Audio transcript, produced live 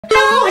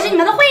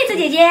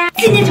姐姐，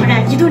今天挑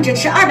战一顿只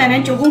吃200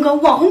元9宫格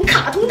网红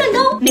卡通蛋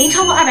糕，没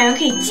超过200元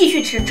可以继续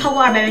吃，超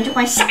过200元就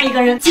换下一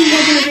个人。今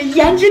天真的是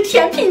颜值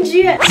甜品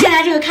局。先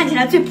来这个看起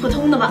来最普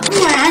通的吧，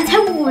果然才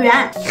5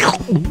元。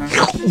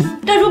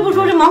该说不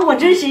说，这芒果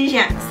真新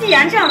鲜。既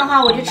然这样的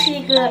话，我就吃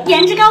一个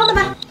颜值高的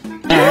吧。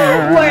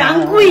果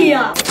然贵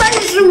呀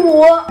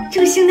，35。这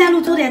个星黛露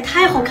做的也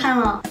太好看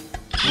了，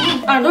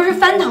耳朵是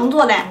翻糖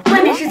做的，外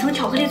面是层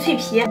巧克力脆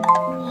皮。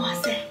哇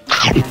塞，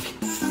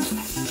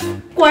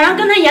果然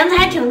跟它颜色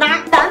还挺搭，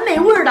蓝莓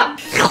味的。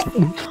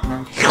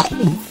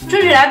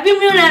吃起来冰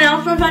冰凉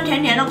凉、酸酸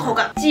甜甜的口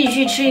感。继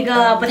续吃一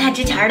个不太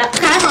值钱的，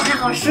还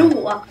好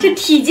15，这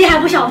体积还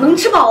不小，能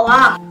吃饱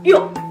啊。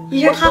哟，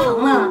一下塌房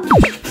了。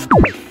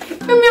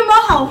这面包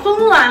好松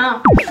软啊。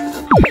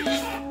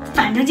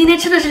反正今天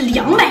吃的是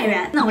200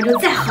元，那我就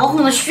再豪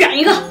横的选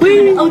一个。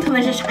奥特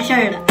曼是啥馅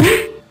儿的？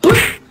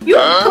哟，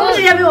同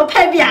时也被我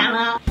拍扁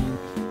了。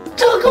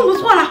这个更不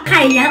错了，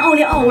海盐奥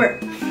利奥味儿。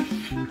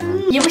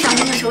一不小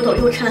心的手抖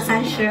又吃了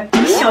30，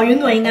小云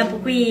朵应该不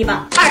会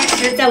吧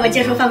？20在我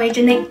接受范围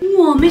之内。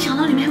哇，没想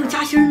到里面还有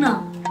夹心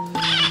呢，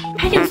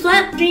还挺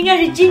酸，这应该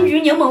是金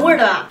桔柠檬味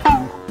的吧？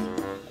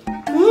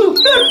越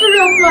吃越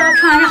酸，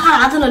吃完这哈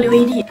喇子了流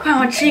一地。快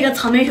让我吃一个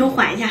草莓熊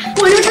缓一下。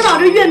我就知道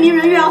这越迷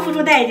人越要付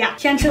出代价。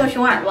先吃个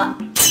熊耳朵，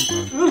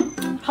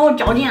好有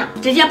嚼劲啊，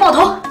直接爆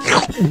头。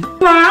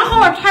果然和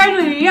我猜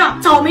的一样，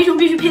草莓熊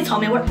必须配草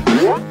莓味儿。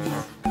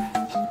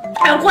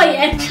哎呦过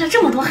瘾，吃了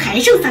这么多还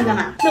剩3个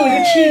呢，那我就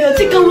吃一个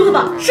最高的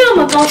吧。这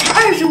么高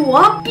才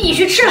25，必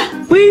须吃了。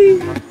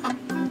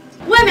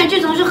外面这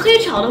层是黑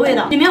巧的味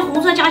道，里面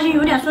红色夹心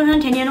有点酸酸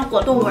甜甜的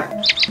果冻味儿。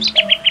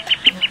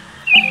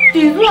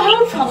底座还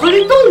有巧克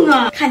力冻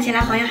呢，看起来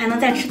好像还能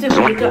再吃最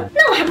后一个，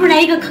那我还不如来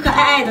一个可可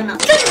爱爱的呢。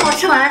正好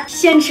吃完，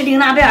先吃玲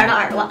娜贝尔的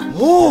耳朵，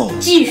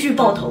继续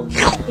爆头。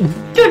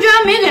这居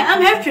然没给安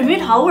排水蜜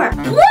桃味儿、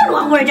菠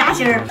萝味儿夹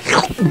心儿。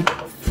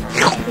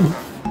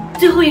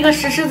最后一个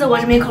石狮子我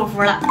是没口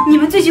福了。你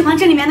们最喜欢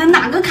这里面的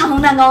哪个卡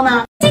通蛋糕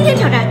呢？今天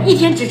挑战1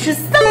天只吃3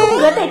宫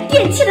格带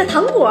电器的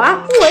糖果。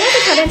我要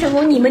是挑战成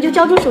功，你们就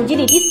交出手机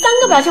里第3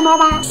个表情包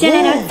吧。先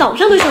来点早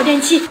上的小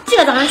电器，这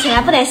个早上起来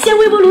不得先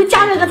微波炉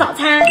加热个早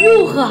餐？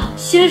哟呵，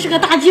先是个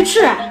大鸡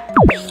翅，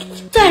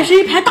再是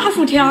一排大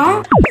薯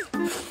条，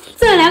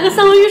再来个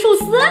三文鱼寿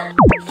司，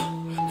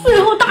最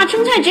后大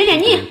青菜解解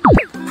腻。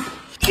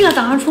这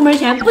早上出门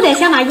前不得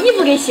先把衣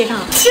服给洗上，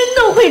真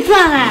的会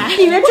转哎！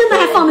里面真的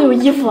还放的有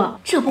衣服，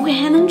这不会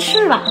还能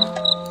吃吧？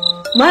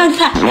马上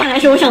看，看来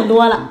是我想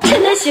多了。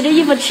趁他洗着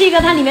衣服，吃一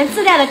个它里面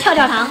自带的跳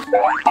跳糖。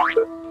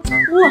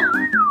哇，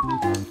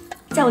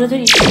在我的嘴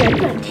里旋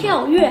转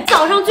跳跃。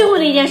早上最后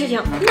的一件事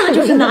情，那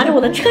就是拿着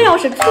我的车钥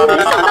匙出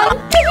门上班。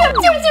地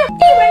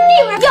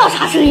味儿，叫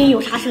啥声音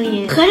有啥声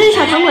音。合着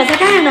小糖果在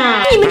这儿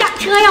呢。你们家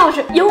车钥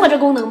匙有我这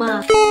功能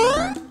吗？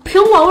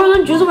苹果味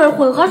跟橘子味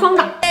混合双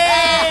打。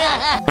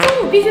中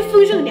午必须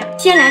丰盛点，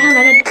先来上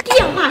咱这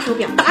电话手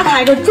表，打卡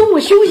一个中午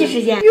休息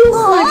时间。哟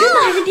呵，真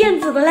的还是电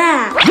子的嘞，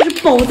这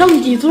是宝藏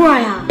底座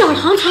呀！小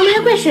糖尝的还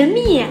怪神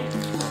秘。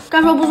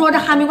该说不说，这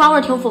哈密瓜味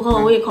挺符合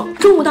我胃口。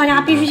中午到家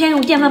必须先用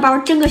电饭煲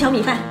蒸个小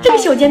米饭，这个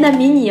小煎蛋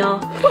迷你哦。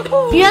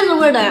椰子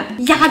味的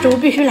压轴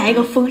必须来一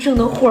个丰盛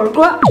的火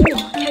锅。哇，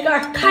开盖，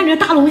看着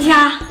大龙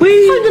虾，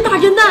看着大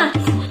煎蛋，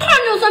看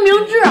着三明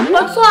治，不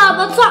错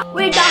不错，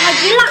味道好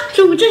极了。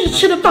中午这是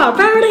吃的饱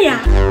饱的呀。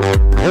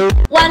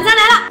晚餐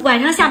来了，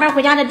晚上下班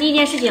回家的第一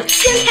件事情，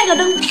先开个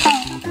灯。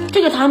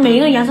这个糖每一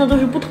个颜色都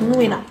是不同的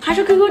味道，还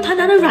是 QQ 弹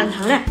弹的软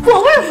糖嘞，果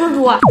味十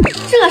足。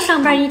这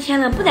上班一天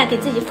了，不得给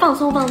自己放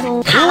松放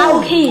松，卡拉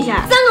OK 一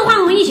下，3个话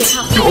筒一起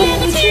唱。1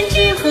年前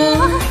之后，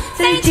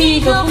再几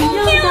个朋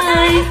友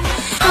在，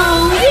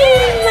好运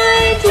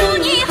来，祝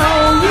你好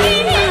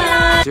运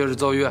来。接着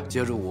奏乐，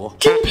接着舞。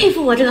真佩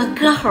服我这个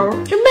歌喉，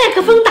这麦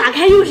克风打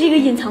开又是一个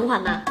隐藏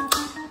款呢。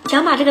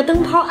想把这个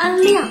灯泡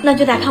按亮，那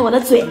就得看我的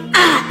嘴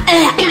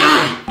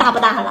大不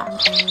大了。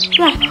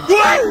来，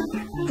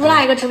猪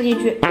辣一个吃不进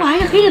去，我还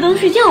是黑着灯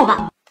睡觉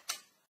吧。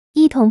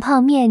1桶泡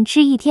面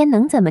吃1天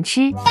能怎么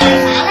吃？干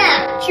啥呢？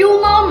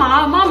揪猫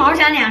毛，猫毛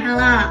粘脸上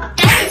了。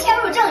赶紧切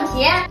入正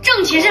题。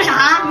正题是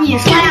啥？你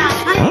说呀。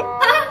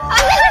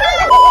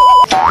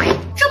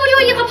这不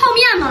就一盒泡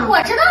面吗？我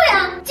知道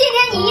呀，今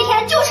天你1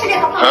天就吃这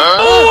盒泡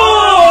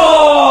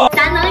面。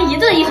咱能1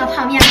顿1盒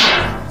泡面吗？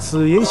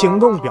此人行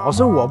动表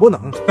示我不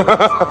能。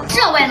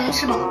这我也能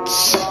吃饱。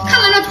看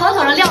看这妥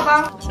妥的料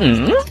包。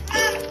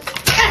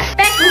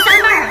掰成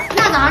3瓣啊，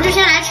那早上就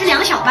先来吃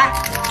2小瓣。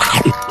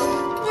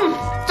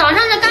早上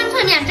这干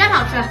脆面真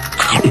好吃。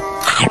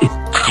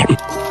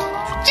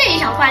这一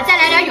小块再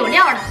来点有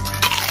料的。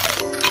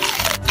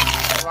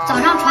早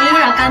上床有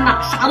点干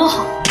吧，啥都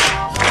好。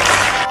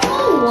中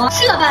午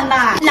这半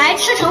瓣来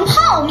吃成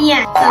泡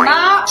面，粉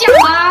包、酱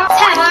包、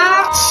菜包，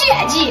切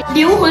记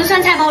灵魂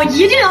酸菜包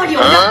一定要留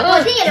着。我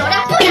自己留着，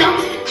不行。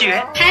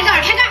绝！开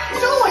盖，开盖。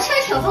中午吃的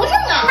挺丰盛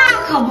啊。那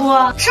可不，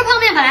吃泡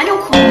面本来就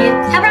苦逼，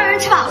还不让人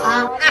吃饱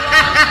了。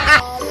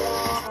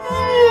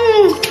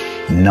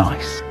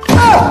Nice。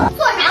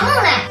做啥梦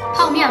呢？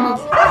泡面梦。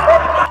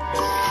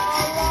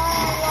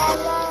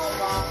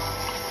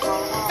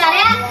咋的？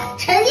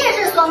沉浸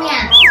式缩面。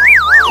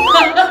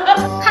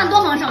看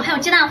多丰盛，还有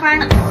鸡蛋花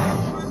呢。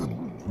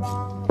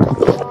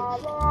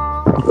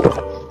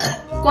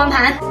光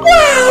盘，晚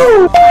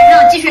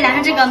上继续来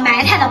上这个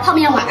埋汰的泡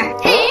面碗。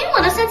嘿，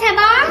我的酸菜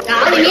包，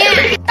搞里面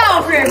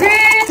倒水汁，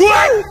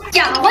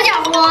搅和搅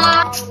和。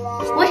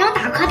我想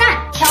打颗蛋，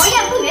条件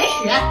不允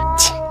许。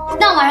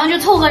那晚上就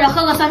凑合着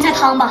喝个酸菜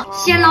汤吧。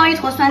先捞一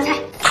坨酸菜，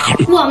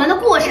我们的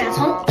故事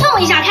从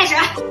碰一下开始。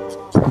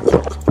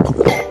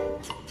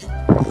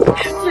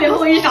最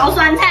后一勺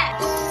酸菜。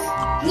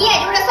你也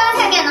就是酸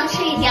菜面能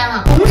吃一天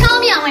了，红烧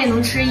面我也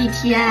能吃一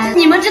天。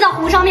你们知道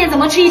红烧面怎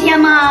么吃一天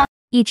吗？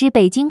一只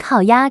北京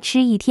烤鸭吃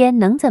一天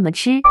能怎么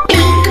吃？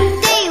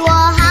对我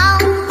好，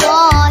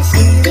我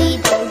心里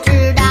都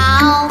知道。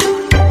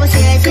我学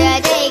这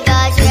个，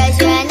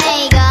学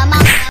那个嘛。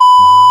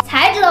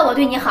才知道我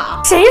对你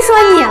好。谁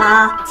说你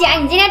了？既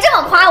然你今天这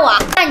么夸我，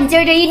那你今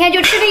儿这一天就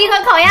吃这一盒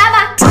烤鸭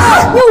吧。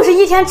又是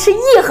一天吃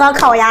一盒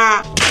烤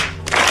鸭。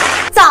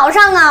早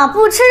上啊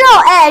不吃肉，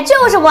哎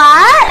就是玩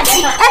儿。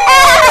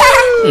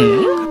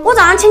我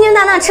早上清清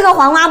淡淡吃个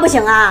黄瓜不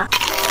行啊？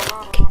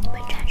给你们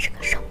展示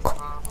个声控。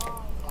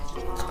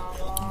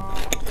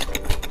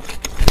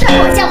这是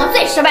我见过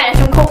最失败的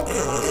声控。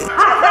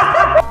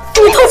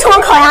你偷吃我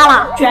烤鸭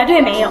了？绝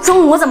对没有。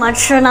中午怎么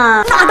吃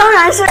呢？那当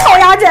然是烤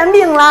鸭卷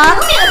饼了。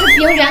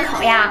明明是饼卷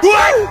烤鸭。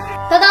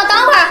等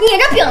会儿，你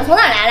这饼从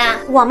哪来的？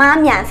我妈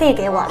免费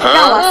给我的，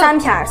让我3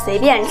片随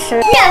便吃。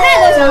免费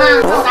都行了。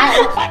我拿来。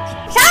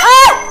啥？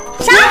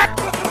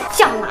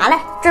想拿来？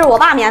这是我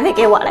爸免费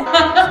给我的。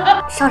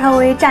稍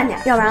微蘸点，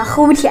要不然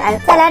齁甜。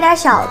再来点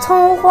小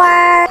葱花。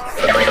人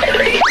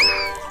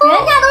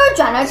家都是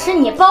卷着吃，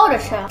你包着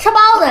吃，吃包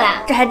子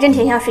了。这还真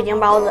挺像水晶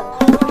包子。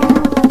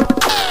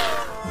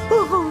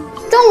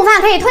中午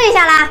饭可以退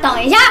下啦。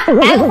等一下，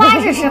来个花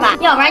式吃法，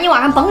要不然你晚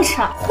上甭吃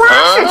了。花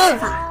式吃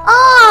法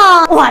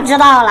哦，我知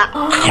道了。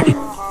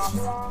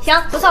行，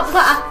不错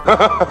啊。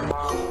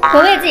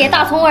回味自己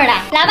大葱味的，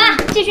来吧，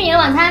继续你的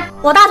晚餐。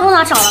我大葱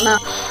哪少了呢？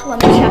我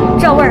没吃，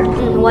这味儿，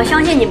我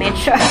相信你没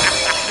吃。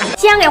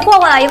先给和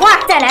了一块，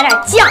再来点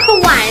酱。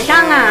晚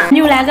上啊，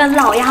就来个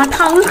老鸭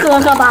汤喝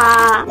喝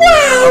吧。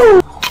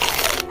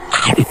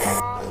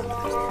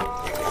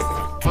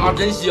啊，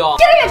真香！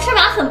今儿这吃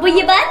法很不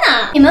一般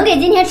呢。你们给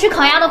今天吃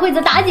烤鸭的惠子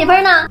打几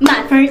分呢？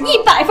满分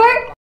100分。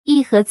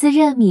一盒自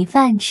热米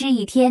饭吃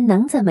一天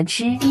能怎么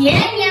吃？别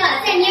捏了，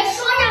再捏双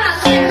下巴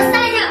可变成3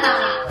下巴了，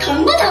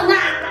疼不疼啊？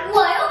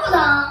我又不疼。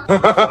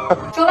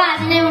说吧，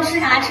今天用吃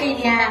啥吃一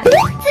天？自热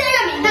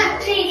米饭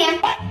吃一天。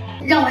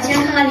让我先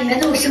看看里面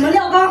都有什么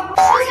料包：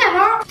蔬菜包、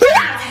榨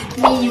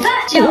菜、米饭、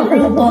酱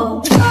肉包。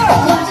我知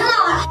道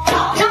了，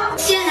早上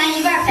先来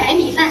一碗白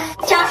米饭，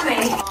加水，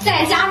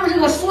再加入这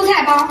个蔬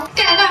菜包，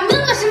盖盖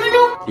焖个10分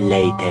钟。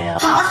Later。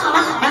好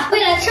了，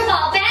为了吃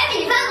饱，白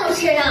米饭都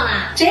吃上了。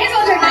谁说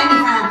这是白米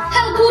饭？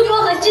还有猪脚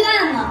和鸡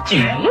蛋呢。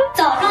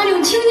早上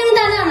就清清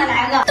淡淡的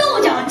来个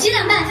豆角鸡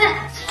蛋拌饭。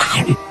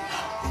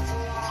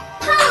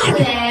胖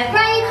嘴，不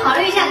然你考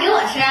虑一下给我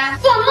吃。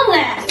做梦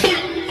哎！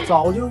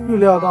早就预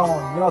料到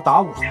你要打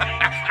我。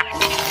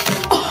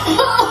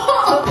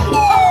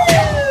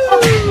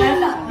没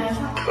法。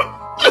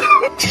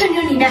趁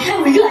着里面还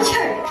有热气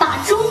儿，把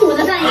中午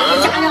的饭也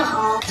给加热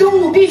好。中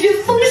午必须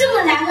丰盛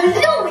的来个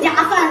肉夹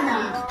饭呢。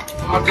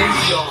啊，真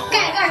香！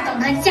盖盖等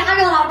它加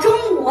热到中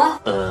午。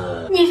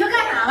你是干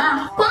啥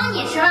了？光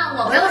你吃饭，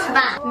我不用吃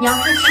饭。你要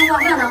是吃过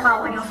饭的话，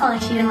我就放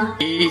心了。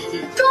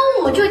中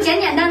午就简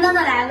简单单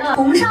的来个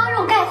红烧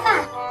肉盖饭。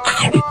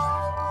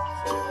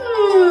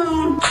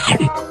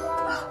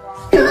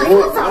这个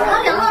从早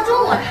上凉到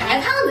中午还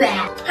烫嘴，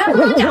还不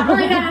能假装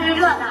一下它是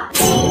热的。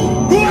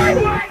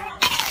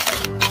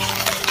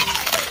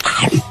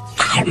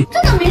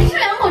这怎么没吃2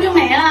口就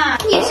没了？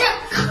你是，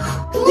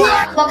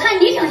我看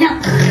你挺像。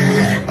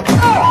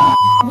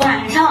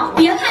晚上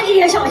别看这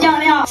些小酱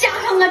料，加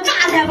上个榨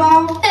菜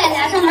包，再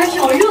来上点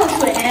小热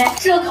水，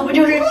这可不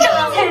就是榨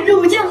菜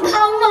肉酱汤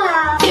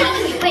吗？看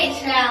你会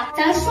吃，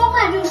咱说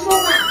话就说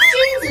话，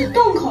君子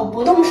动口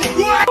不动手。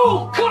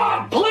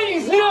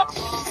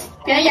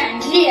别演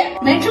技，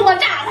没吃过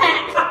榨菜。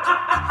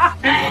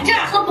哎，这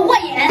样喝不过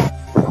瘾。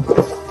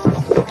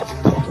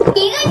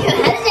一个女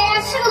孩子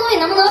家吃个东西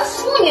能不能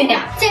淑女点？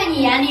在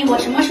你眼里，我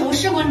什么时候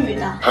是过女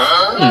的？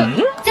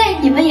在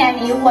你们眼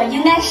里，我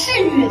应该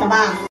是女的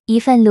吧？一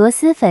份螺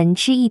蛳粉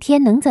吃一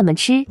天能怎么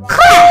吃？嗨，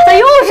咋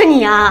又是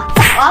你啊？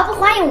早啊，不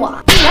欢迎我！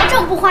你要这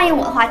么不欢迎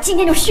我的话，今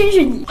天就熏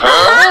熏你。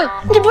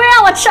你不是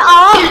让我吃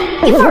熬？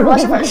一份螺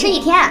蛳粉吃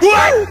一天。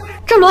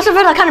这螺蛳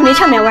粉咋看着没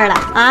趣没味的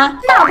啊？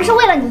那不是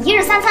为了你一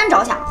日3餐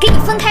着想，给你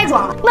分开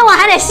装了。那我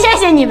还得谢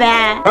谢你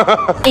呗。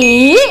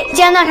咦，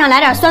煎蛋上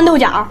来点酸豆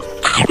角。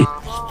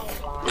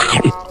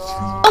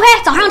OK，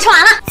 早上吃完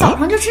了。早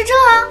上就吃这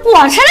啊？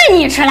我吃了，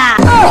你吃了？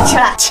你吃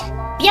了。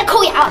别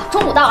抠牙了，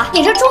中午到了，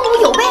你这中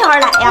午有备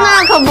而来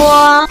呀？那可不。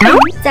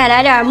再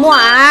来点木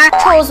耳、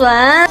臭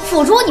笋、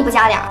腐竹，你不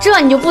加点？这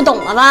你就不懂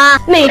了吧？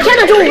每天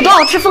的中午都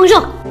要吃丰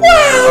盛。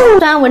虽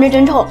然闻着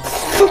真臭，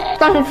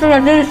但是吃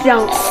着真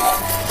香。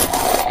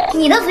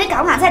你的嘴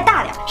敢不敢再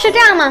大点？是这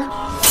样吗？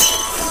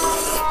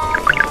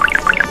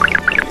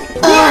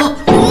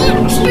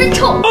是真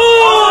臭。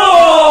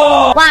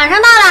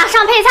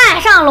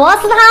上螺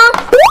丝汤。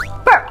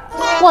不是，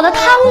我的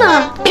汤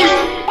呢？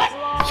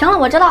行了，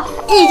我知道，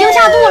已经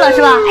下肚了是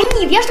吧？哎，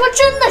你别说，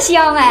真的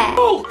香哎。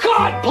Oh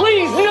God,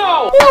 please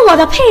no! 那我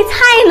的配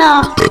菜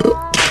呢？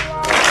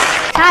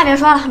啥也别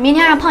说了，明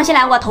天让胖西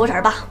来给我投食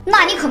吧。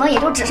那你可能也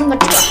就只剩个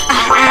这。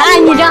哎，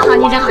你真好，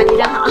你真好，你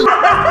真好。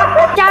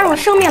加入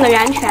生命的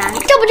源泉，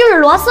这不就是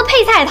螺丝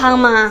配菜汤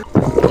吗？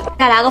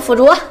再来个腐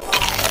竹。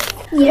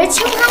你这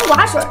清汤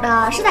寡水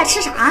的是在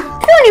吃啥？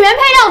这里面配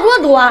料多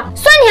多，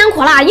酸甜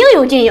苦辣应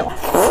有尽有。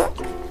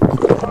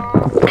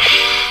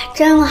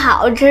真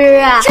好吃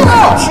啊！真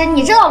好吃！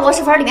你知道螺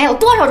蛳粉里面有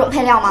多少种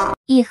配料吗？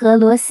一盒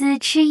螺丝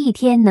吃一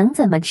天能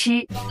怎么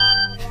吃？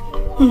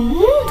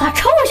它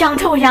臭香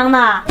臭香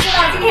的。知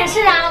道今天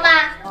吃啥了吗？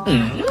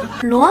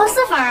螺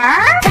蛳粉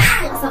儿，炸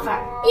螺蛳粉，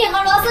一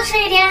盒螺丝吃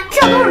一天。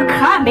这都是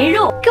壳没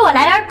肉，给我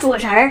来点主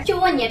食儿。就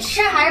问你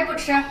吃还是不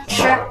吃？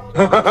吃。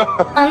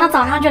那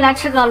早上就来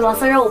吃个螺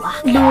丝肉吧，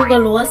撸个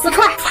螺丝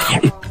串，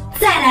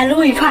再来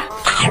撸一串。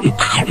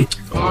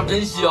啊，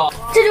真香！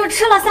这就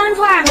吃了3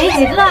串，没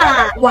几个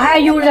了。我还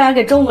是悠着点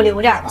给中午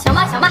留点吧。行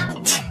吧行吧，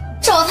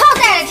手套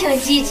戴着挺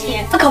积极。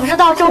这可不是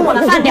到中午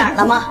的饭点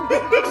了吗？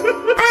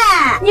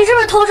哎，你是不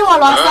是偷吃我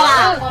螺丝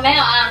了？我没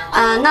有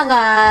啊。那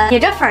个，你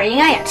这粉儿应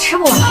该也吃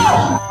不完。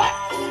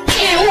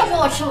你如果说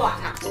我吃不完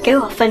呢？给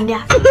我分点。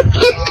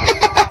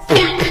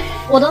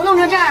我都弄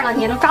成这样了，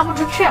你都抓不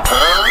出去。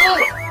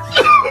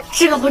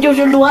这不就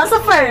是螺蛳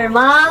粉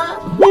吗？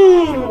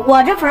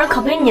我这粉儿可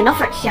比你那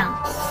粉儿香。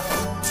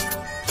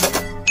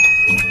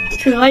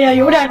这也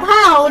有点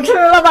太好吃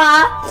了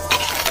吧！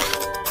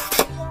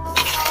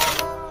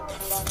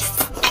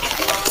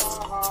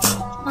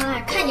妈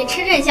呀，看你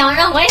吃这香，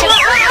让我也想。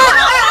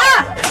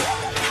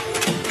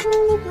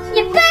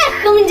你别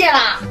哼唧了，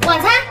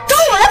晚餐中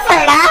午的粉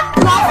儿呢？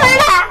老粉儿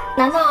呢？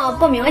难道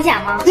不明显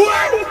吗？这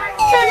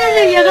真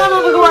是一个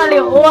都不给我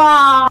留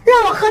啊！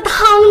让我喝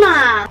汤呢。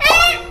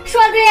哎，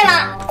说对了，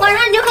晚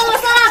上你就喝我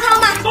酸辣汤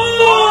吧。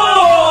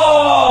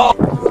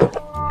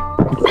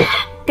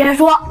别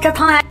说，这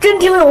汤还真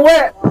挺有味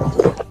儿。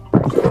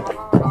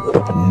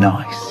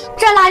Nice。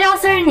这辣椒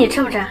丝儿你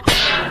吃不吃？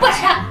不吃。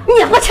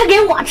你不吃给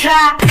我吃。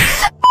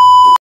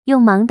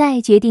用盲袋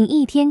决定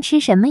一天吃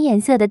什么颜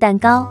色的蛋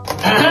糕。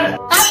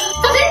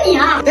都是你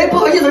啊！哎，不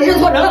好意思，认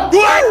错人了。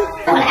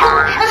我来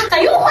了，咋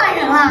又换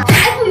人了？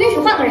还不允许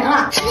换个人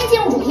了？直接进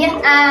入主题。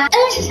N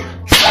是啥？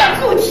是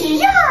主题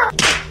呀！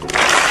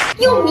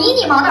用迷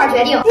你盲袋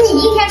决定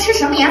你一天吃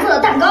什么颜色的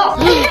蛋糕。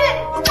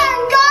蛋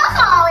糕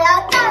好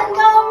呀，蛋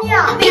糕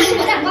妙。没吃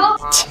过蛋糕？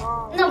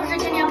那不是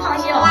天天胖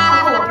西老师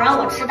说我不让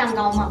我吃蛋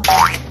糕吗？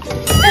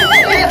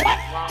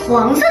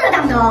黄色的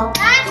蛋糕，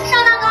来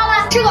上蛋糕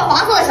了。吃个黄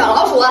色的小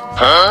老鼠。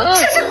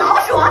这是老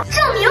鼠，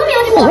这明明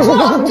就我说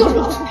老鼠就是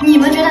老鼠。你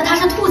们觉得它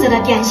是兔子的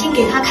点心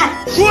给他看。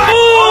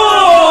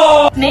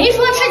没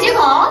说吃几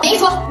口，没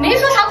说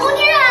啥工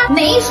具啊，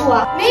没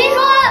说，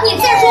你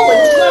再说我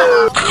就说了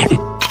啊。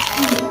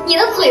你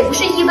的嘴不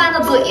是一般的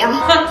嘴呀。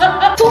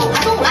中午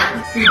了。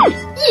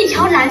一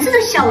条蓝色的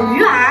小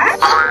鱼儿。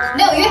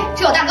没有鱼，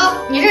只有蛋糕。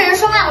你这人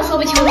说话都说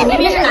不清楚，明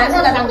明是蓝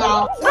色的蛋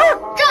糕。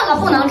这个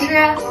不能吃，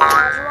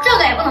这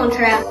个也不能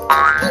吃，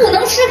不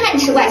能吃，看你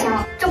吃怪香。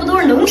这不都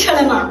是能吃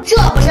的吗？这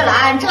不是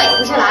蓝，这也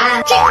不是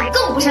蓝，这个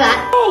更不是蓝。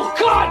Oh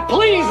God,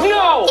 please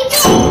no! 这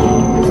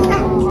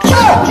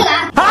不是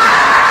蓝。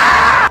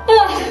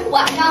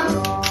晚上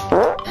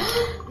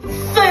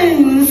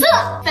粉色。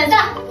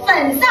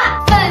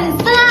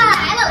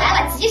来了，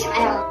急啥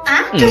呀？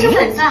啊，这是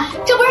粉色，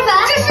这不是粉，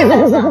这是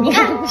粉色。你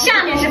看，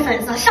下面是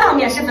粉色，上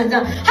面是粉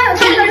色，还有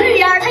这个绿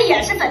烟它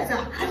也是粉色。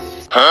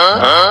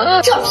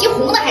这皮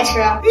红的还吃？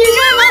你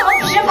这把我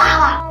皮扒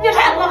了，你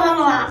太过分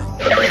了吧！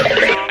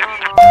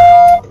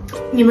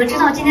你们知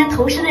道今天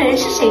投食的人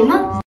是谁吗？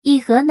一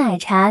盒奶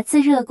茶自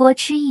热锅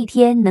吃一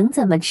天能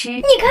怎么吃？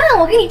你看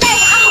我给你带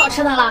啥好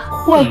吃的了？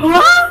火锅。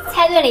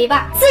猜对了一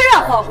半。自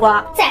热火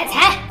锅。再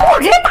猜，我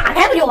直接打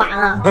开不就完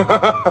了？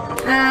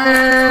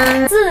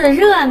自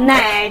热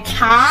奶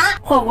茶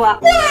火锅。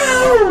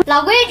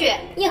老规矩，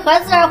一盒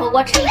自热火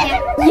锅吃一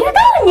天。一个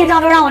道理你知道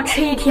都让我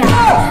吃一天。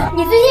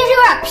你最近是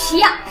有点皮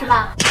痒是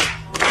吧？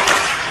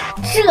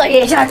这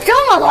一下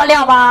这么多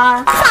料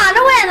吧，咋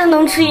着我也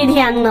能吃一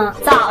天呢？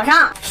早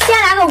上先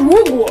来个五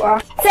谷，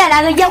再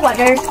来个椰果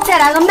汁儿，再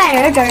来个麦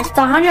仁汁儿。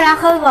早上就来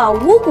喝个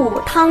五谷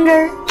汤汁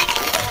儿，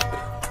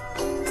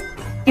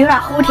有点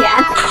齁甜。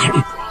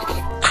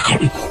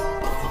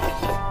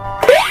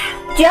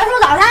结束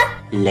早餐。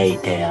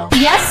Later。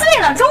别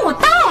睡了，中午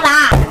到了。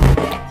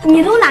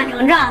你都懒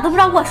成这，都不知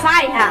道给我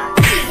刷一下。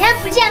几天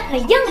不见可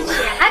硬气，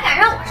还敢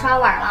让我刷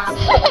碗了？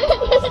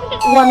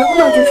我能不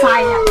能去刷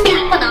一下？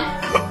不能。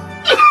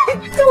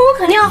中午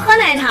肯定要喝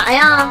奶茶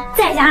呀，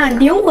再加上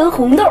灵魂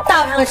红豆，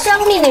倒上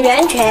生命的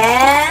源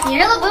泉。你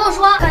这都不用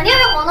说，肯定是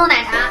红豆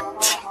奶茶。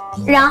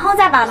然后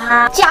再把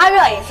它加热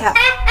一下。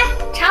哎，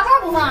茶包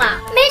不放了，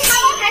没茶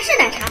包还是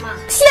奶茶吗？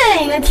谢谢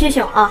你的提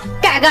醒啊！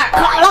盖盖，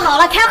好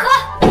了，开喝。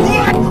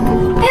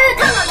哎，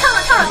烫了。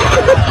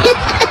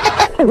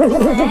哎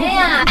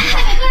呀，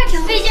看你喝着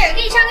挺费劲儿，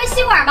给你上根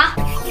吸管吧。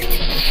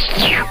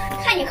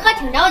看你喝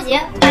挺着急。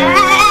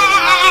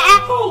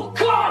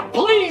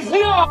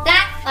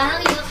晚上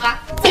给你个盒，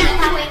自由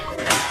发挥。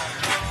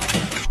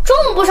中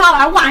午不刷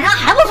碗，晚上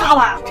还不刷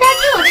碗，这还给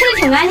我吃的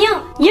挺干净，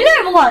一粒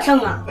儿不给我剩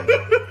啊。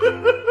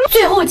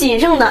最后仅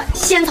剩的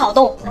仙草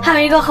冻，还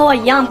有一个和我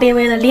一样卑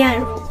微的炼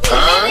乳。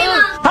卑微吗？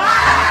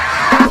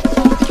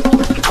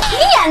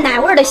炼奶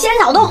味的仙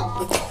草冻，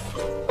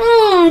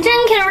真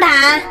Q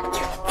弹。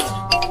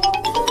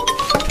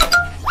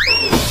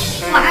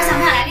晚上想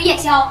不想来个夜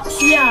宵？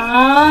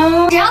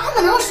想。只要他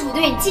们能数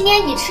对今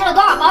天你吃了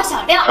多少包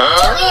小料，就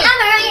给你安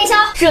排上夜宵。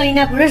这应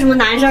该不是什么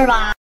难事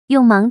吧？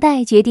用盲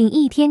袋决定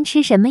一天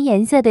吃什么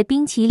颜色的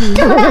冰淇淋。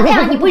这么大太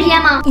阳你不噎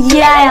吗？噎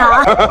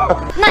呀！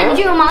那你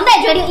就用盲袋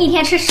决定一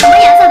天吃什么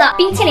颜色的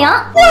冰淇淋。哎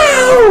呀，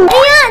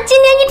今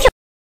天你挺。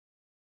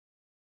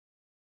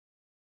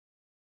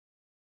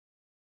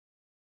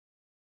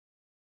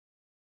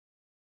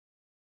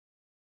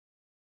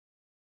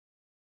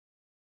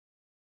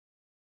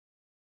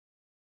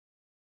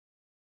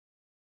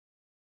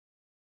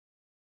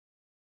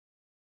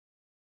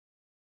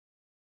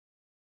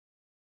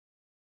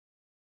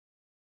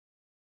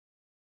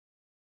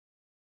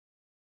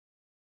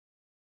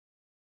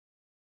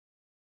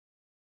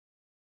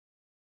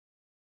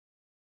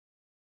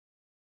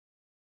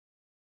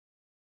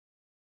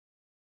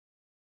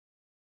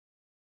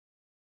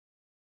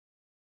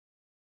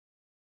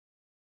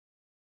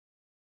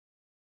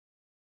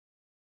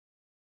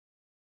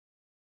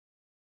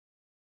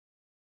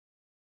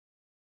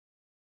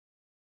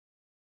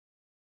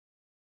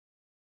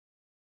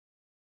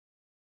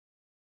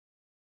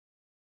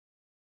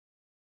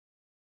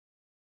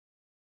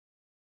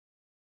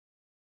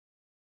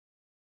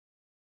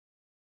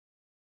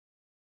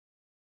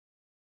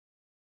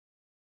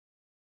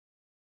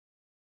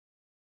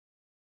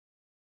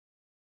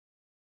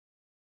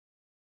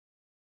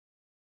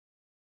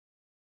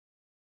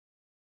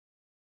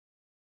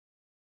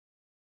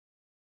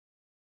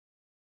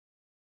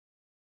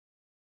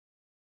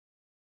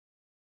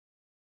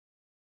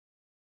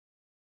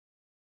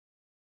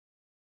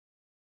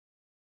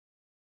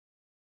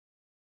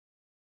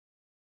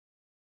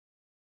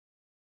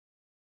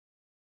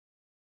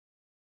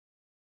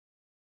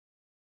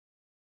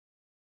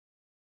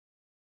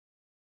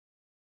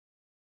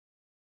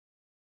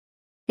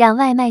让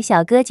外卖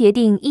小哥决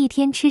定一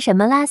天吃什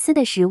么拉丝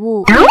的食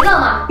物。你饿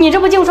吗？你这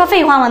不净说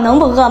废话吗？能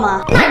不饿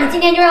吗？那你今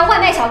天就让外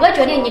卖小哥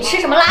决定你吃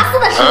什么拉丝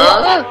的食物。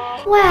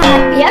喂，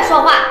别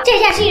说话，这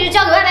件事情就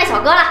交给外卖小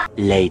哥了。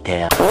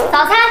Later。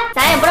早餐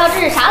咱也不知道这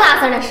是啥拉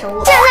丝的食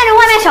物。现在这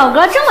外卖小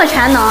哥这么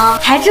全能，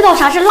还知道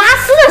啥是拉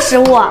丝的食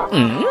物。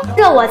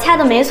这我猜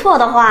的没错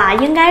的话，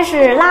应该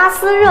是拉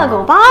丝热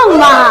狗棒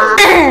吧？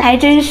还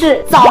真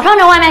是。早上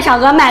这外卖小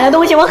哥买的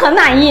东西我很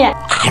满意。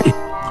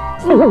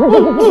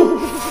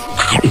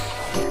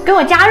给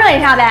我加热一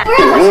下呗！不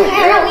让我吃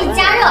还要让我给你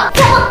加热。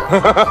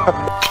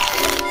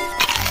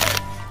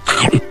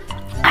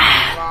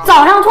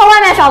早上托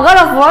外卖小哥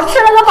的福，吃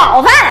了个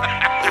饱饭。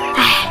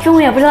哎，中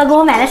午也不知道给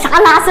我买的啥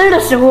拉丝的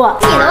食物。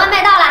你的外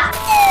卖到了。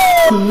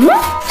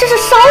这是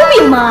烧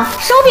饼吗？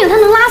烧饼它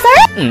能拉丝儿？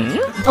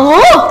哦，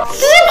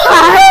鸡排。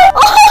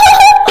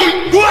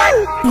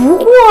不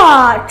过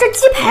这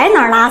鸡排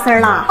哪儿拉丝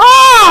了？哦，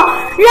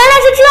原来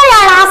是这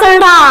样拉丝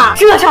的。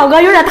这小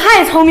哥有点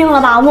太聪明了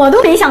吧，我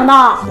都没想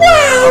到。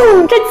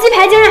这鸡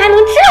排竟然还能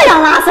这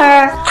样拉丝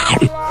儿。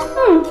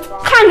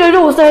看着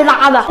肉丝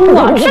拉的，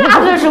我吃拉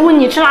丝食物，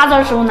你吃拉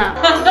丝食物呢？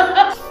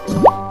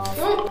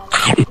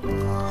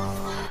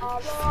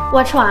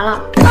我吃完了。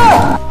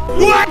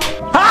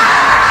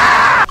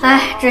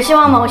哎，只希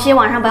望某些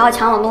晚上不要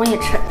抢我东西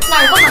吃。那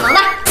是不可能的。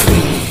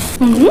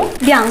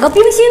2个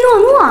冰心诺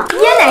诺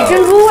椰奶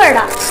珍珠味的。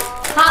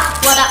好，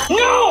我的。No。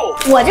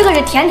我这个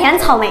是甜甜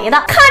草莓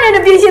的。看着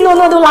这冰心诺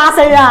诺都拉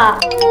丝儿啊。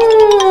真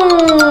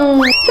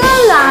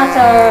拉丝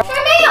儿。这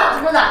没有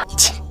似的。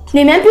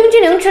里面冰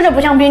淇淋吃着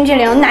不像冰淇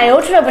淋，奶油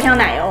吃着不像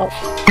奶油。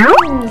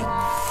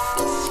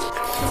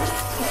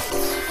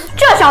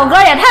这小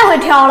哥也太会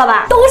挑了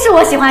吧，都是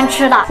我喜欢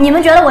吃的。你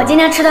们觉得我今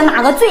天吃的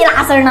哪个最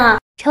拉丝呢？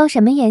抽什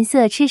么颜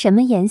色吃什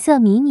么颜色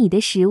迷你的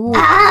食物。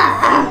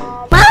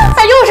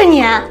咋又是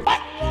你？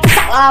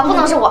咋了？不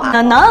能是我。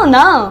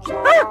能。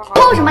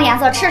抽什么颜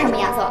色吃什么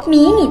颜色，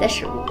迷你的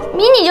食物。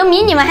迷你就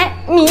迷你嘛，还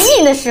迷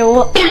你的食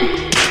物。闭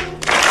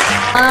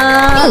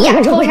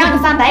眼抽，谁让你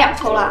翻白眼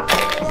抽了？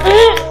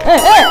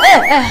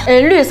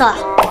绿色。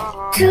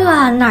这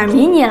哪儿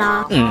迷你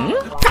了？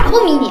咋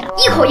不迷你了？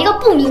一口一个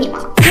不迷你吗？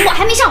我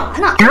还没上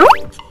完呢。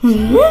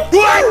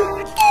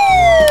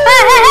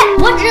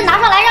我只是拿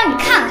上来让你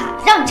看看，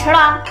让你吃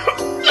了。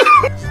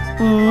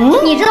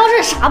你知道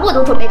是啥不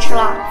都准备吃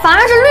了？反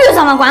正是绿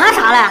色嘛，管它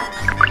啥嘞。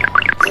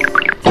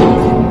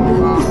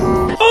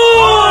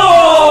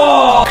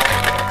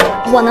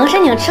我能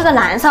申请吃个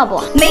蓝色不？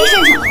没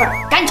申请的份儿，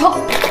赶紧抽。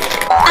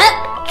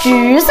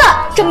橘色，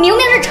这明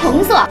明是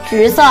橙色。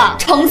橘色，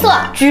橙色，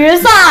橘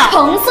色，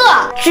橙色，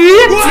橘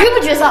不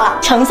橘色了？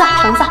橙色，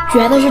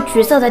觉得是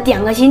橘色的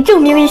点个心，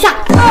证明一下。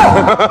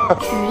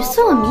橘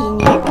色迷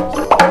你。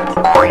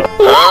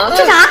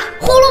这啥？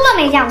火萝卜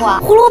没见过，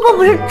胡萝卜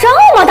不是这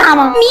么大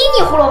吗？迷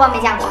你胡萝卜没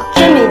见过，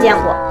真没见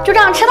过。就这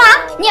样吃吧，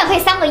你也可以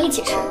3个一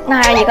起吃。那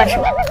还是一个吃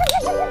吧。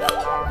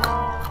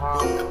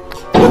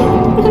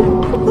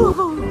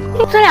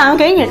这2个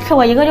给你吃，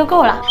我1个就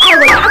够了。哎，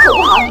我牙口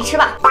不好，你吃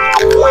吧。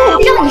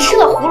让你吃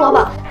个胡萝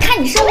卜，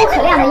看你生无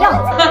可恋的样子。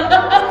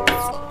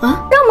啊，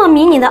这么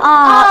迷你的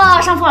啊！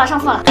上错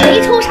了，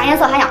没抽啥颜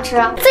色还想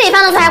吃？自己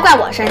犯的错还怪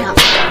我身上，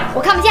我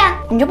看不见，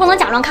你就不能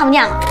假装看不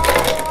见吗？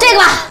这个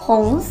吧，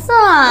红色，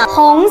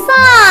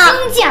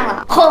听见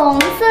了，红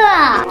色。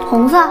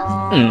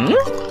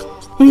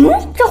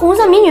这红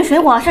色迷你水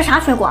果是啥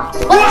水果？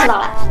我也知道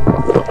了。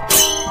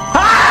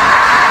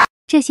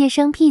这些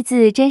生僻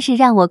字真是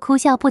让我哭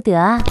笑不得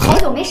啊！好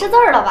久没识字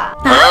了吧？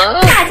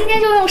那今天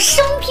就用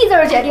生僻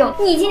字决定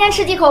你今天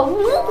吃几口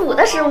无骨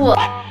的食物。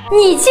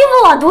你欺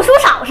负我读书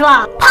少是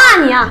吧？怕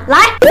你啊！来，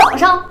早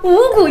上无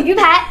骨鱼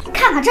排，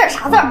看看这是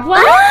啥字儿？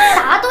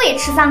答对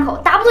吃3口，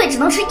答不对只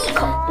能吃1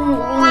口。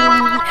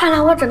看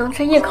来我只能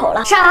吃1口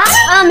了。啥？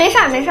啊，没事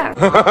儿。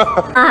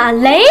啊，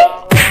雷，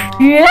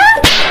雨，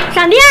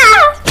闪电。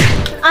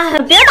啊，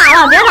别打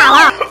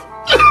了。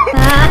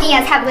啊，你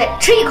也猜不对，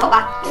吃1口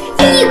吧。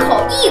一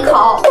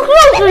口。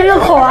我吃1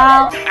口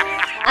啊。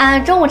啊，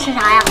中午吃啥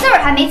呀？字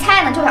儿还没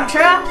猜呢就想吃？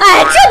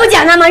哎，这不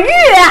简单吗？玉。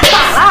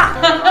咋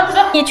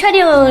了？你确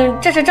定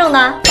这是正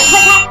的？快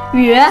猜。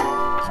雨。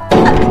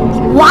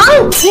王。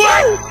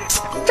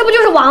这不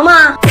就是王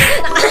吗？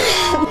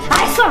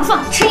哎，算了，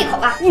吃1口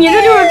吧。你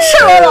这就是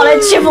赤裸裸的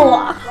欺负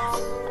我。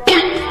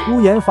孤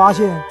言发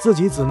现自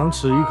己只能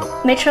吃1口，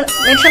没吃呢。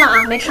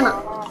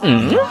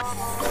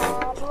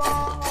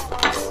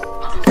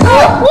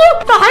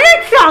咋还在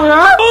长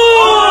呢？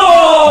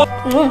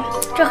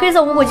这黑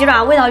色无骨鸡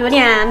爪味道有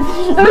点……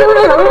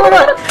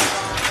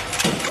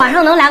晚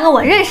上能来个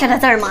我认识的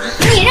字儿吗？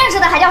你认识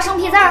的还叫生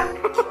僻字儿？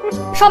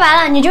说白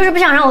了，你就是不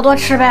想让我多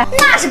吃呗？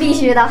那是必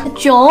须的。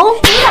酒，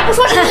你咋不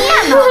说是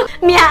面呢？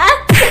面，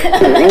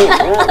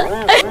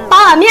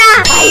八碗面。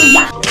哎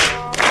呀，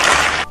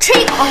吃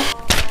1口，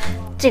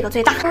这个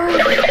最大。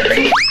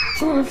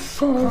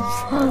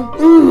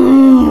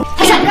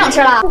他想不想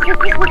吃了？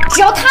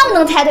只要他们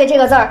能猜对这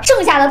个字儿，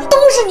剩下的都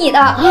是你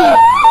的。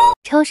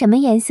抽什么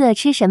颜色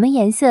吃什么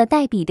颜色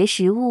带笔的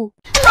食物。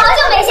好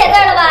久没写字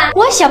了吧？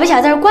我写不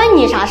写字关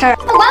你啥事儿？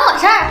不关我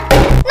事儿。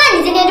那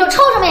你今天就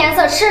抽什么颜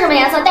色吃什么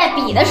颜色带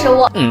笔的食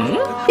物。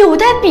有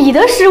带笔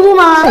的食物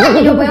吗？那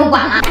你就不用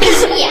管了。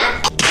10眼。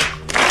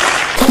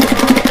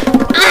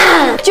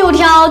就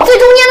挑最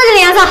中间的这个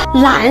颜色，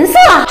蓝色。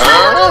传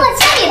说中的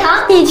铅笔糖。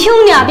你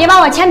轻点，别把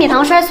我铅笔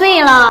糖摔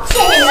碎了。谢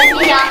谢你的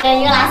提醒，给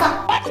1个蓝色。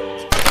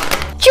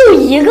就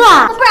1个，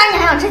不然你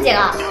还想吃几个？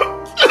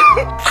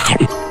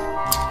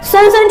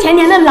酸酸甜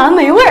甜的蓝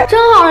莓味儿，真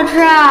好吃。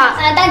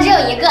但只有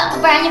1个，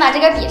不然你把这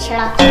根笔吃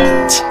了。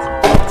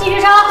继续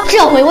抽。这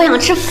回我想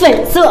吃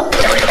粉色。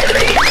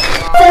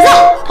粉色。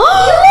哇，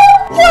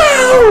这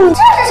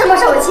是什么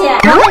手气？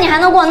然后你还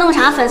能给我弄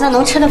啥粉色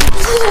能吃的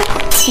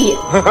气？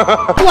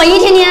我一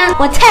天天，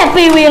我太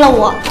卑微了，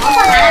我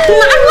哪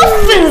有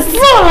粉色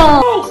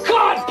了 Oh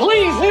God,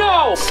 please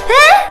no! 哎，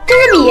这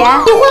是笔，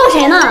你忽悠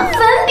谁呢？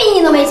粉笔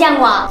你都没见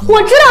过？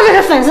我知道这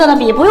是粉色的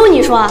笔，不用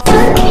你说。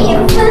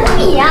粉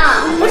笔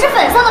呀，不是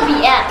粉色的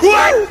笔。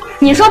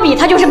你说笔，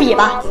它就是笔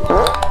吧？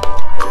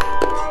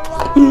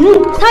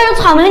它是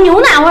草莓牛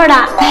奶味的。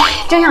哎，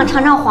真想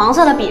尝尝黄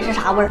色的笔是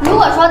啥味儿。如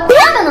果说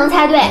他们能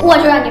猜对，我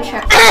就让你吃。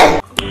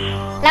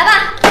来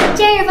吧，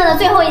今日份的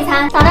最后一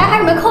餐，早上还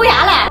准备抠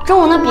牙嘞。中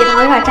午那笔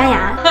糖有点粘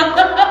牙。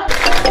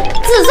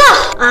紫色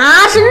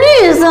啊，是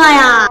绿色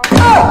呀。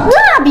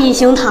蜡笔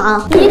型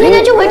糖，你一天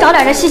天就会找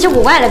点这稀奇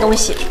古怪的东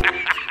西。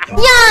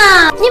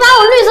呀，你把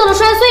我绿色的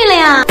摔碎了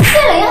呀！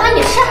碎了影响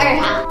你吃还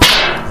是啥？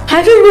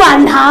还是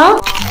软糖。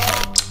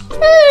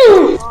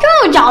真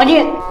有嚼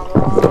劲。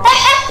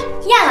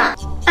咽了。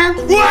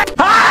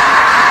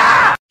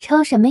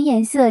抽什么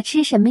颜色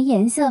吃什么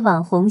颜色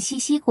网红西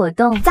西果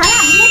冻。咱俩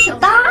明天挺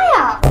搭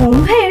呀，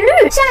红配绿。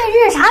下一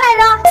句是啥来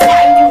着？下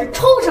一句是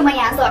抽什么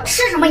颜色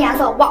吃什么颜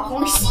色网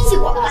红西西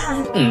果冻。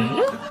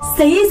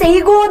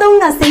谁果冻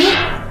啊谁？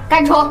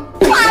赶紧抽，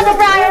话都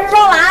不让人说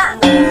完。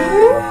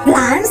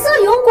蓝色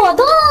有果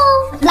冻，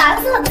蓝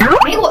色哪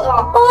没果冻？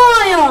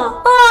哎呦，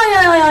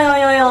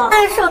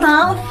爱手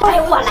糖。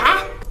哎，我来。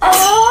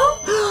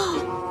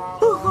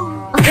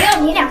不要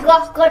你俩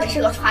哥，哥只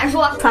是个传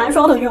说，传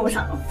说都用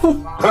上。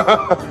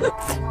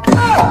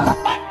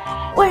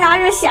为啥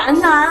是咸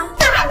的？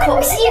大口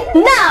吸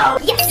No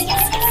yes yes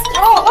yes。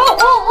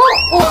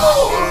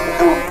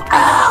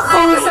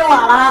齁死我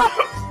了！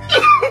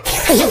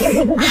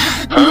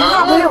你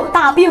不是有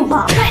大病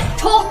吧？快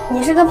抽！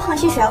你是跟胖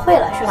西学会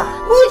了是吧？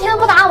你一天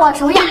不打我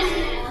手痒。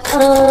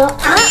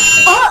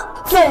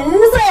粉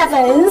色呀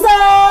粉色，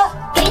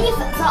给你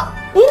粉色。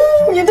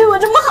你对我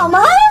这么好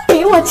吗？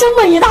给我这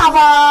么一大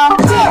包。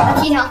谢谢你的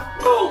提醒。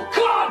Oh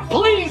God,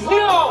 please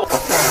no!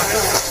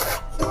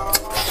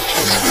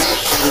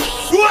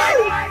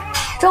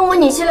 中午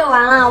你吸溜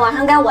完了，晚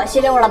上该我吸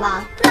溜了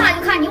吧？那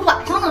就看你晚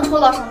上能抽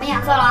到什么颜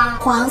色了。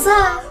黄色、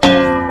绿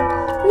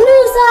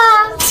色。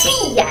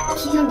闭眼，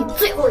提醒你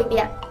最后一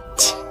遍。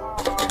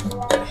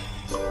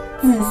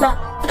紫色。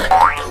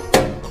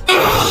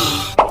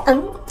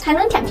还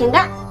能舔瓶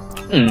盖。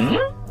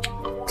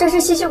这是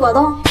西西果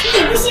冻。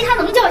你不吸它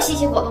能叫西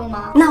西果冻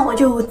吗？那我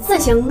就自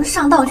行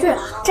上道具了。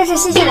这是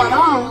西西果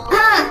冻。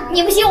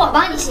你不吸我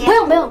帮你吸。不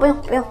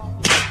用。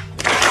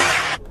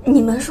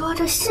你们说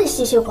这是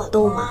西西果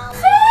冻吗？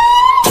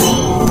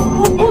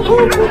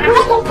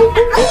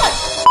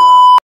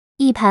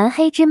一盘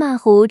黑芝麻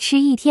糊吃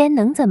一天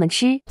能怎么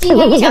吃？今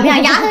天你想不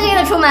想牙黑黑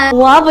的出门？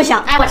我不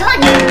想。哎，我知道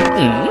你。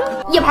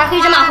一盘黑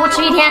芝麻糊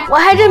吃一天，我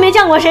还真没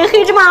见过谁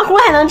黑芝麻糊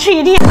还能吃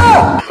一天。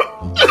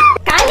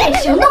赶紧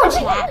行动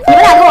起来！你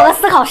们俩给我个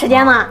思考时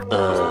间嘛。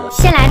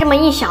先来这么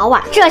一小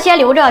碗，这些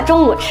留着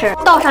中午吃，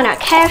倒上点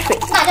开水，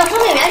那叫生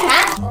命源泉。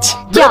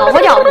搅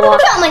和。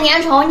这么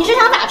粘稠，你是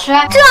想咋吃？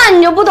这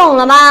你就不懂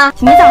了吧？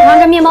你早上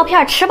这面包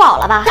片吃饱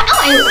了吧？啥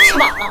玩意儿我吃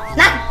饱了？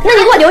那你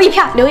给我留一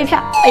片。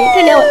哎，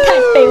这脸我太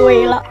卑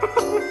微了。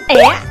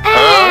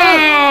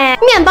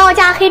面包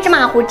加黑芝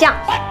麻糊酱。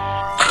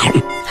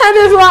还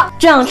别说，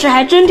这样吃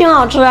还真挺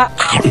好吃。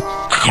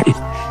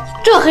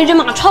这黑芝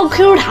麻超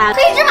Q 弹，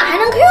黑芝麻还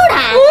能 Q 弹？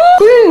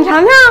你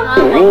尝尝。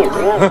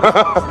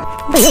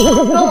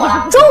中午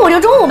了，中午就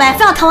中午呗，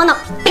非要疼我脑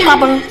瓜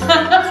崩。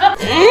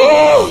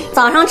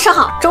早上吃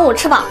好，中午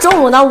吃饱，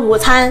中午的午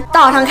餐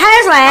倒上开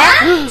水，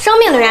生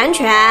命的源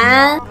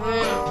泉。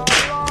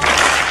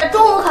这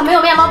中午可没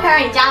有面包片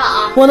让你加了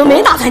啊！我都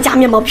没打算加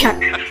面包片。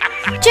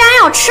既然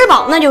要吃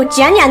饱，那就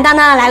简简单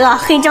单的来个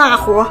黑芝麻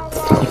糊，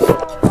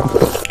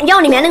要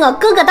里面那个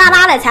疙疙瘩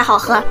瘩的才好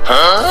喝。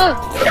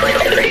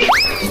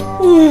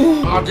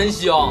真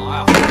香！哎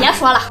呀，别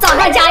说了，早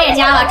上加也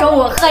加了，中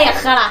午喝也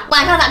喝了，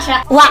晚上咋吃？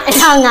晚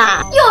上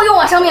啊，又用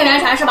我生命源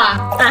泉是吧？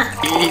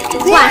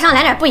晚上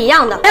来点不一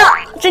样的。哎呦，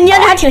这捏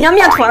着还挺像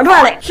面坨坨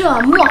的。这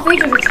莫非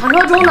就是传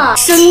说中的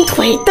伸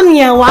腿瞪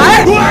眼丸？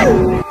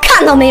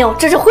看到没有，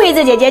这是惠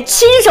子姐姐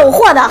亲手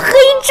和的黑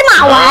芝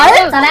麻丸。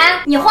咋的？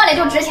你和的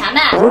就值钱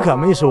呗？我可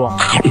没说。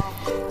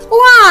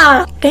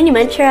哇，给你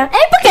们吃？哎，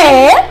不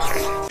给。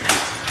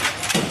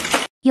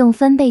用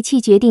分贝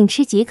器决定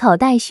吃几口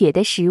带血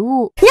的食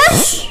物。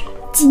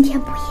今天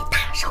不宜大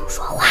声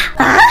说话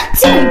啊！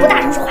叫你不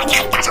大声说话，你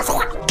还大声说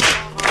话。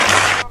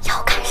要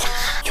干啥？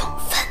用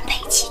分贝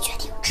器决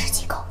定吃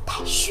几口带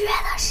血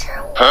的食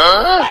物。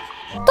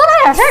多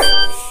大点事儿？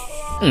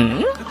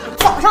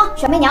早上，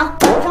雪媚娘，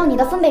早上你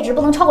的分贝值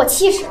不能超过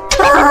70。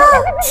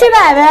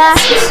700呗。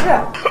70。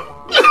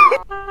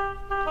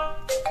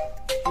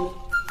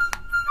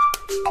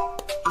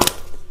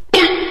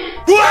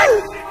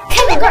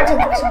开瓶盖真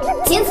大声，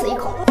仅此一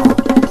口。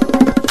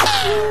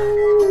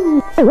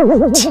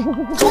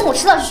中午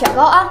吃的是雪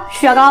糕啊，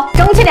雪糕，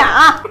争气点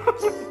啊！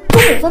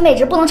中午分贝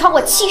值不能超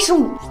过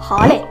75。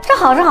好嘞，这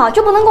好是好，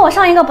就不能给我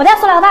上一个不带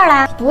塑料袋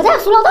的？不带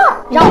塑料袋，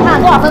让我看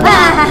看多少分贝。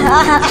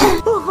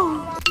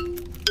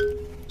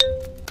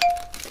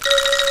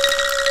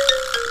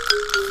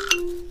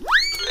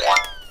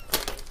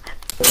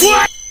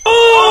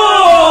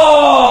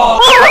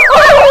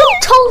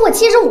超过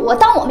75，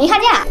当我没看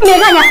见。没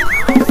看见。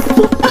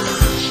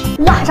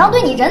晚上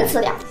对你仁慈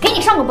点，给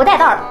你上个不带袋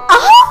的啊！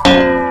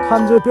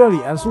看这变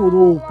脸速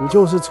度，不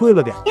就是脆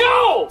了点？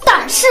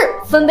但是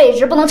分贝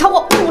值不能超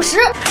过50。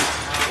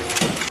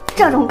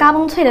这种嘎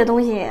嘣脆的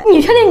东西，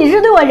你确定你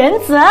是对我仁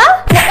慈？我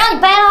让你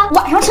掰了，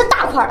晚上吃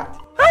大块的。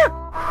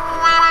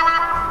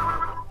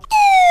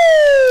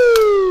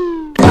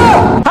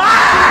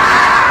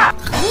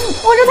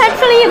我这才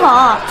吃了一口，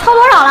超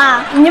多少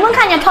了？你们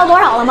看见超多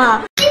少了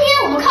吗？今天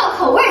我们靠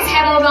口味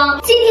拆包装，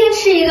今天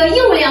吃一个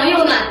又凉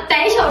又暖、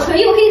白小纯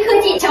又黑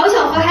科技、小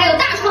巧合还有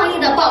大创意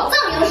的宝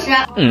藏零食。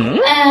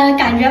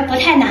感觉不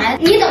太难，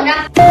你等着。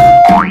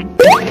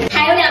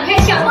还有2片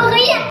小薄荷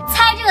叶，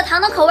猜这个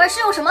糖的口味是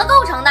用什么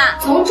构成的？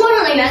从桌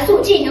上的元素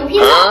进行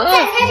拼凑，再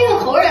猜这个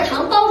口味的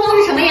糖包装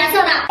是什么颜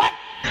色的？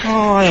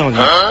哎呦，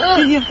娘！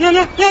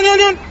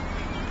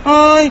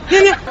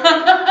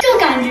这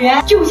感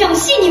觉就像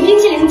细腻冰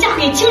淇淋嫁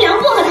给清凉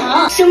薄荷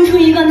糖，生出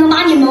一个能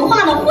把你萌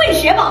化的混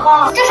血宝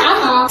宝。这啥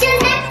糖？接着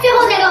猜，最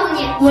后再告诉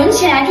你。闻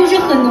起来就是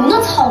很浓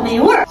的草莓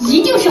味儿，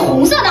一定是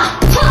红色的。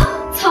错，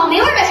草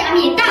莓味的产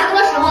品大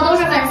多时候都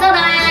是粉色的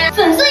啦。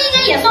粉色应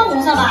该也算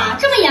红色吧？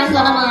这么严格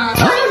的吗？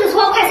错就是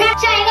错，快猜，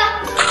下一个。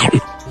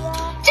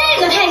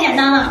这个太简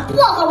单了，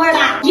薄荷味的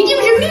一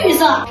定是绿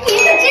色。你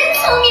可真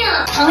聪明，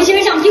糖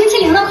心像冰淇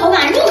淋的口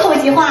感入口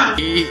即化。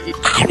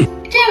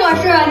这个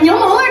是柠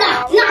檬味的，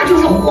那就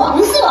是黄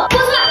色。不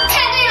错，猜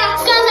对了，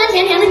酸酸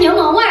甜甜的柠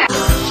檬味儿。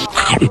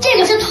这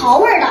个是桃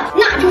味的，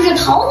那就是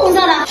桃红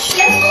色的。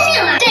别聪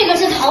明了，这个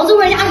是桃子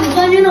味加乳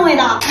酸菌的味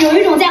道，有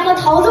一种在喝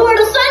桃子味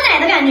的酸奶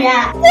的感觉。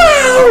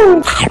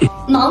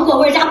芒果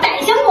味加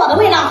百香果的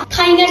味道，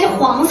它应该是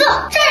黄色。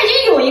这儿已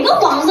经有一个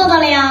黄色的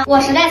了呀，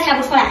我实在猜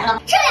不出来了。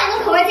这2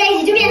个口味在一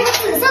起就变成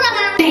紫色的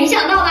啦，没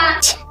想到吧？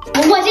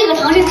不过这个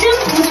糖是真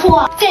不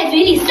错，在嘴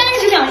里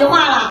30秒就化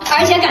了，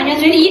而且感觉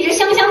嘴里一直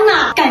香香的，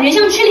感觉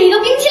像吃了一个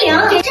冰淇淋。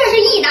这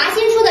是益达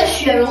新出的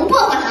雪绒薄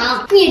荷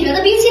糖，你觉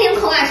得冰淇淋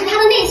口感是它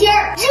的内芯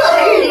儿，这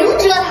还是0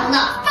蔗糖的，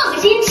放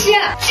心吃。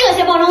这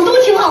些包装都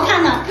挺好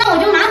看的，那我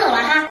就拿走了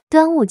哈。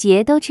端午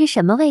节都吃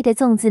什么味的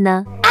粽子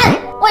呢？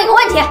问一个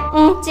问题，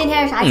今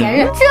天是啥节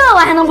日？这我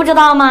还能不知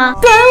道吗？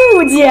端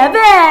午节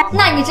呗。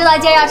那你知道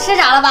今儿要吃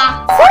啥了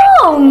吧？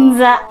粽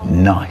子。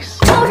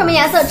Nice。抽什么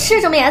颜色吃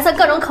什么颜色，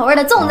各种口味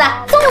的粽子。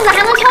粽子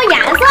还能挑颜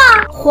色？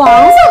黄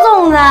色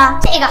粽子，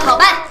这个好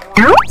办。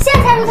先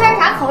猜出它是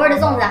啥口味的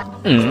粽子。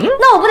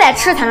那我不得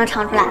吃才能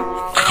尝出来。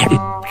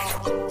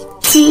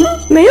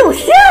没有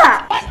馅儿，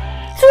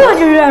这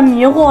就有点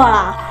迷惑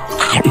了。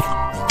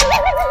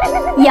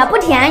也不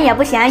甜也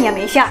不咸也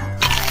没馅儿，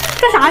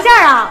这啥馅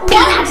儿啊？我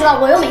哪知道，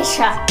我又没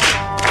吃。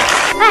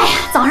哎呀，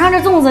早上这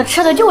粽子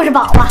吃的就是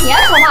饱啊！别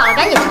说话了，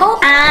赶紧抽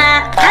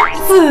啊！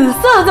紫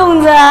色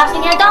粽子，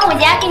今天端午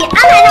节给你安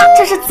排上。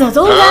这是紫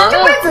粽子？这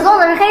不是紫粽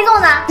子，是黑粽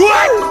子。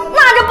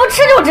那这不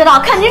吃就知道，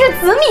肯定是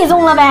紫米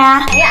粽了呗。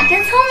哎呀，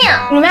真聪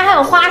明！里面还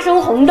有花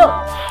生红豆，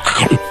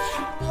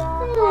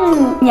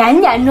黏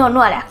黏糯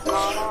糯的。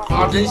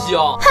啊，真香！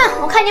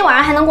哼，我看你晚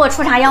上还能给我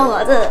出啥幺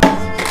蛾子？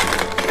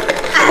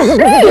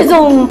绿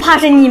粽怕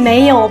是你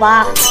没有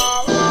吧？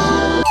绿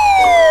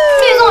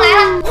粽来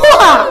了！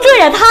哇，这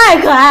也太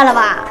可爱了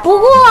吧！不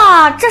过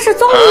这是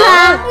粽子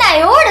啊，奶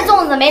油味的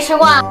粽子没吃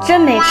过，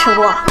真没吃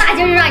过，那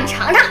就是让你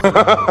尝尝。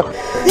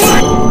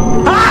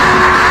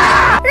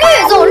绿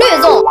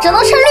粽只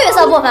能吃绿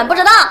色部分，不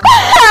知道。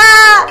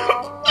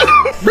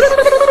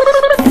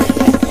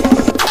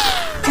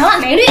行了，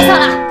没绿色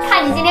了。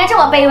看你今天这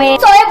么卑微，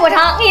作为补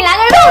偿，给你来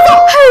个肉粽。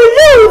还有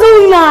肉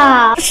粽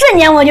呢，瞬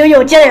间我就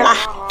有劲儿了。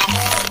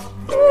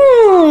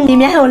里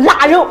面还有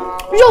腊肉，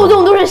肉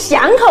粽都是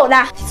咸口的。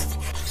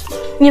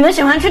你们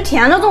喜欢吃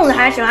甜的粽子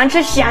还是喜欢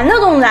吃咸的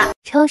粽子？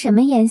抽什么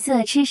颜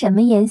色吃什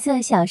么颜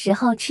色，小时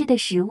候吃的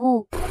食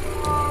物。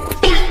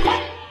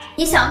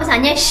你想不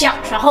想念小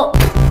时候？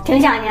挺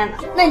想念的。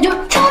那你就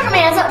抽什么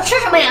颜色吃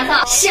什么颜色，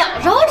小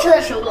时候吃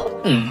的食物。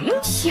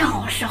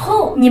小时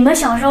候，你们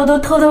小时候都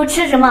偷偷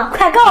吃什么？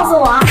快告诉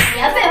我！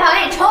别废话，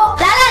赶紧抽！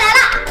来了！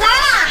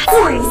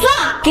紫色，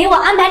给我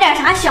安排点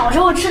啥小时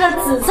候吃的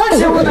紫色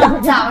食物呢？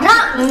早上，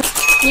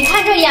你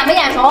看这眼不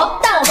眼熟？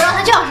但我不知道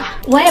它叫啥，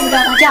我也不知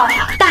道它叫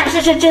啥，但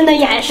是是真的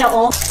眼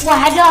熟。我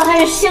还知道它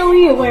是香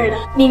芋味的，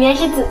里面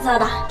是紫色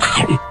的。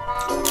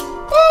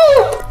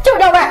就是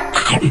这味儿。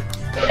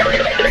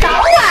等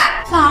会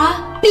儿，啥？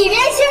里面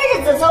芯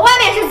是紫色，外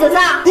面是紫色。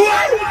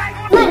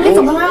那你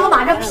总不能让我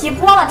把这皮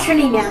剥了吃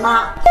里面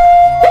吧？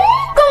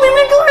这明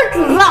明就是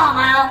紫色好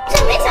吗？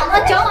真没想到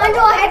嚼完之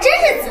后还真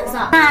是紫色。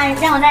那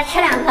让我再吃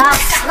两个，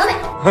想得美！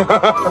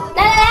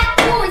来，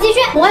跟我继续。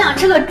我想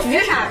吃个橘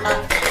色的，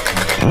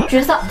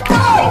橘色。刚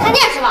好没看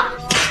见是吧？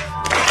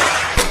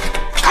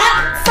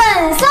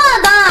粉色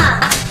的。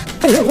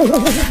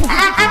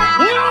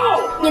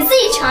你自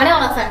己强调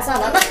了粉色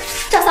的，那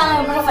这三个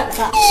又不是粉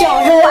色。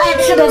小时候爱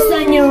吃的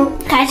酸妞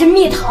还是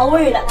蜜桃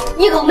味的，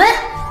一口闷。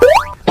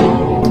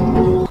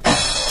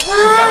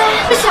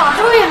这小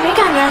时候也没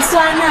感觉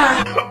酸呢。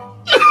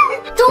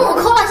中午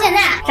抠到现在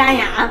粘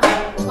牙，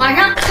晚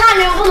上看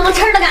着不能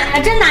吃的感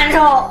觉真难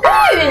受。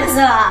绿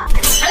色，好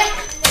嘞，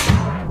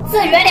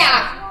自觉点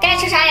儿，该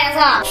吃啥颜色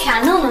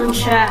全都能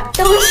吃，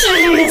都是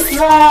绿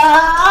色。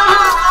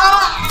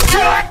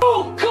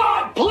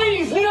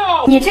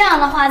你这样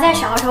的话，在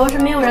小时候是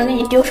没有人给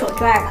你丢手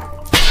绢的。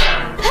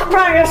还不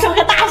让人说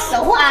个大实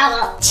话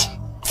了。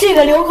这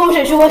个流口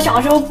水是我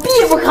小时候必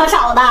不可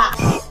少的。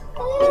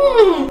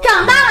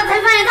长大了才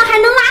发现它还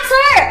能拉丝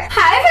儿，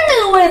还是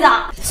那个味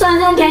道，酸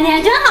酸甜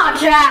甜，真好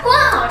吃。光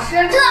好吃，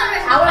知道这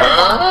是啥味儿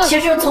吗？其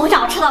实从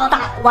小吃到大，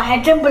我还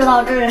真不知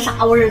道这是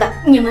啥味儿的。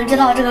你们知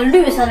道这个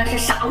绿色的是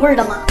啥味儿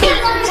的吗？这个